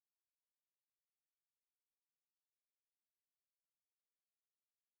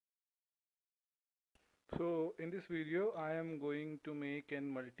So in this video I am going to make an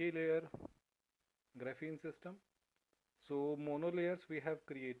multi-layer graphene system. So monolayers we have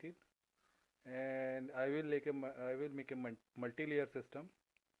created, and I will make a multi-layer system.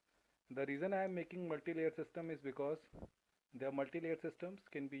 The reason I am making multi-layer system is because the multi-layer systems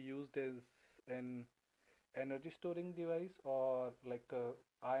can be used as an energy storing device, or like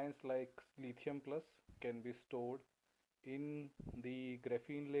ions like lithium plus can be stored in the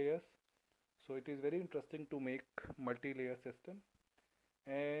graphene layers. So it is very interesting to make multi-layer system.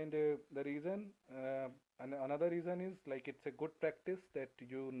 And the reason, and another reason is like it's a good practice that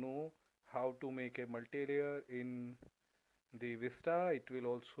you know how to make a multi-layer in the VESTA. It will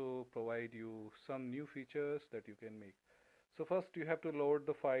also provide you some new features that you can make. So first you have to load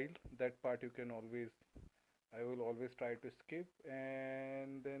the file. That part you can always, I will always try to skip.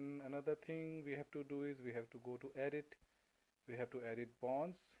 And then another thing we have to do is we have to go to edit. We have to edit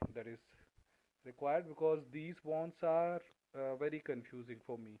bonds. That is required because these bonds are very confusing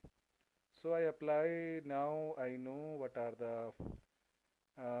for me. So I apply. Now I know what are the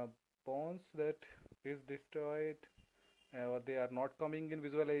uh, bonds that is destroyed, or they are not coming in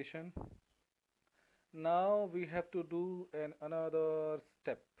visualization. Now we have to do another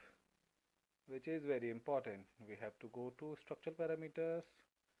step which is very important. We have to go to structural parameters,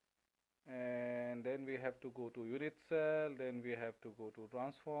 and then we have to go to unit cell, then we have to go to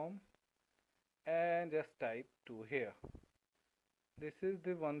transform, and just type to here. This is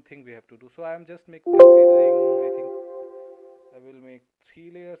the one thing we have to do. So I am just considering, I think I will make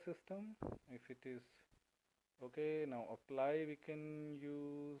 3-layer system if it is okay. Now apply we can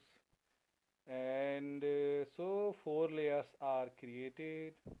use, and so 4 layers are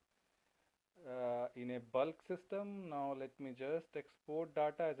created in a bulk system. Now let me just export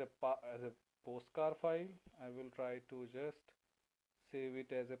data as a postcard file. I will try to just save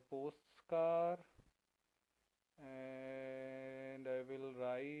it as a postcard, and I will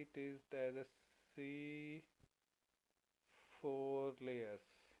write it as a C 4 layers,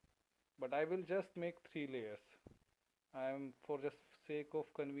 but I will just make 3 layers. I am, for just sake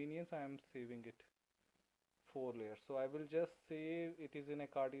of convenience, I am saving it 4 layers. So I will just save it is in a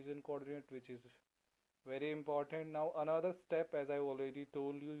Cartesian coordinate, which is very important. Now another step, as I already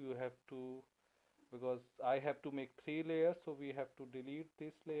told you, you have to, because I have to make 3 layers, so we have to delete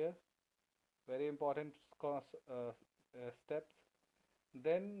this layer. Very important steps.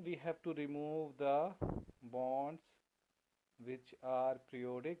 Then we have to remove the bonds which are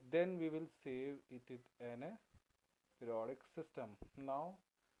periodic. Then we will save it in a periodic system. Now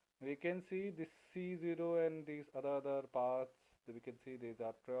we can see this C0 and these other parts, we can see these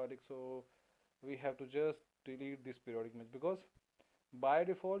are periodic, so we have to just delete this periodic image, because by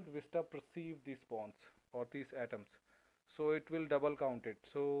default VESTA perceive these bonds or these atoms, so it will double count it,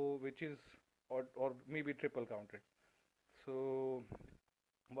 so which is, or maybe triple count it. So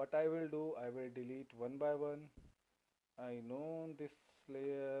what I will do, I will delete one by one. I know this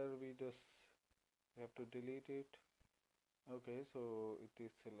layer, we just have to delete it. Okay, so it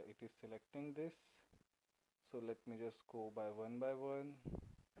is selecting this. So let me just go by one.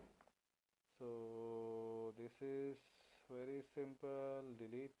 So this is very simple.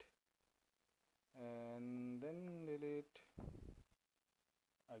 Delete, and then delete.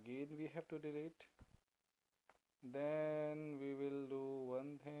 Again we have to delete. Then we will do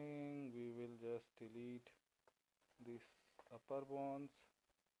one thing. We will just delete these upper bonds.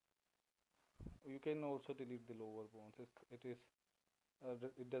 You can also delete the lower bonds.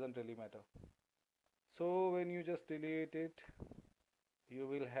 It doesn't really matter. So when you just delete it, you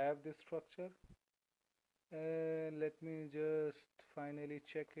will have this structure. And let me just finally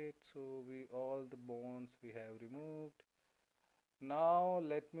check it. So we all the bonds we have removed. Now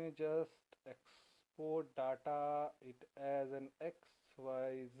let me just export data it as an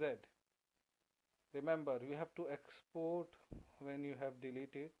XYZ. Remember, you have to export when you have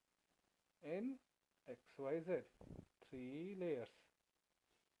deleted in XYZ. 3 layers.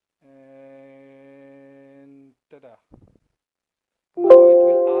 And tada. Now it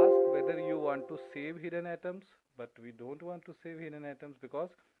will ask whether you want to save hidden atoms, but we don't want to save hidden atoms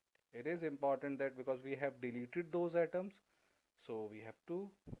because it is important that because we have deleted those atoms, so we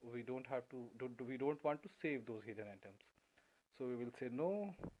don't have to, we don't want to save those hidden atoms. So we will say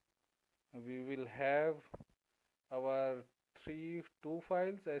no. We will have our two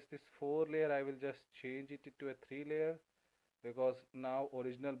files as this 4 layer. I will just change it to a 3 layer because now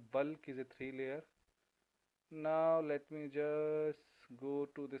original bulk is a 3 layer. Now let me just go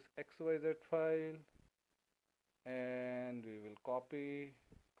to this XYZ file, and we will copy,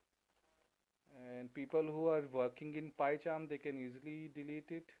 and people who are working in PyCharm, they can easily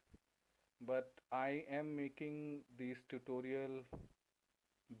delete it. but I am making this tutorial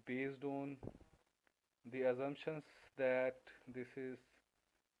based on the assumptions that this is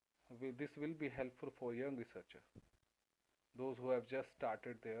this will be helpful for young researchers, those who have just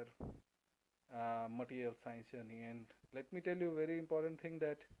started their material science journey. And let me tell you a very important thing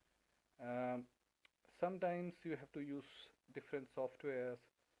that um, sometimes you have to use different softwares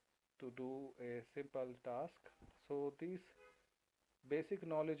to do a simple task. So these basic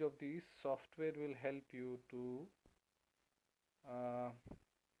knowledge of these software will help you to uh,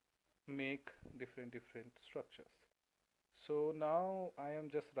 make different structures. So now I am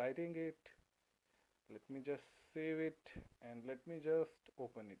just writing it. Let me just save it and let me just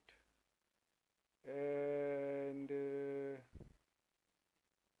open it. And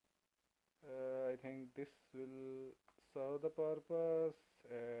I think this will serve the purpose,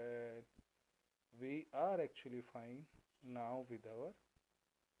 and we are actually fine now with our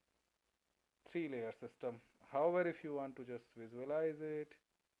three layer system. However, if you want to just visualize it,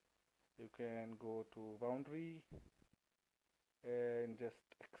 you can go to boundary and just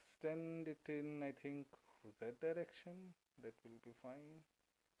extend it in, I think, z direction. That will be fine.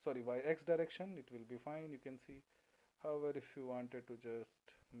 Sorry, y x direction, it will be fine. You can see. However, if you wanted to just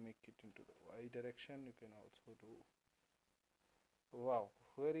make it into the y direction, you can also do. Wow,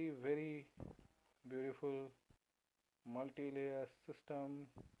 very beautiful multi-layer system.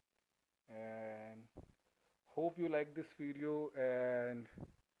 And hope you like this video, and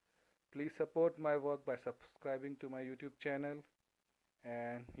please support my work by subscribing to my YouTube channel.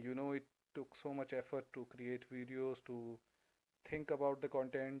 And you know, it took so much effort to create videos, to think about the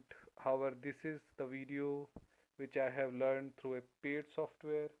content. However, this is the video which I have learned through a paid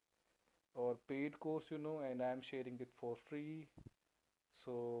software or paid course, and I'm sharing it for free.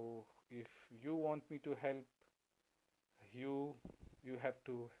 So if you want me to help you, you have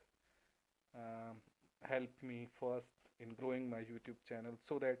to um, help me first in growing my YouTube channel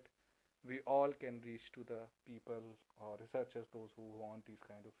so that we all can reach to the people or researchers, those who want these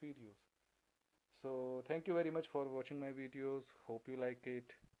kind of videos. So thank you very much for watching my videos. Hope you like it.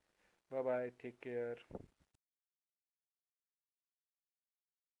 Bye bye. Take care.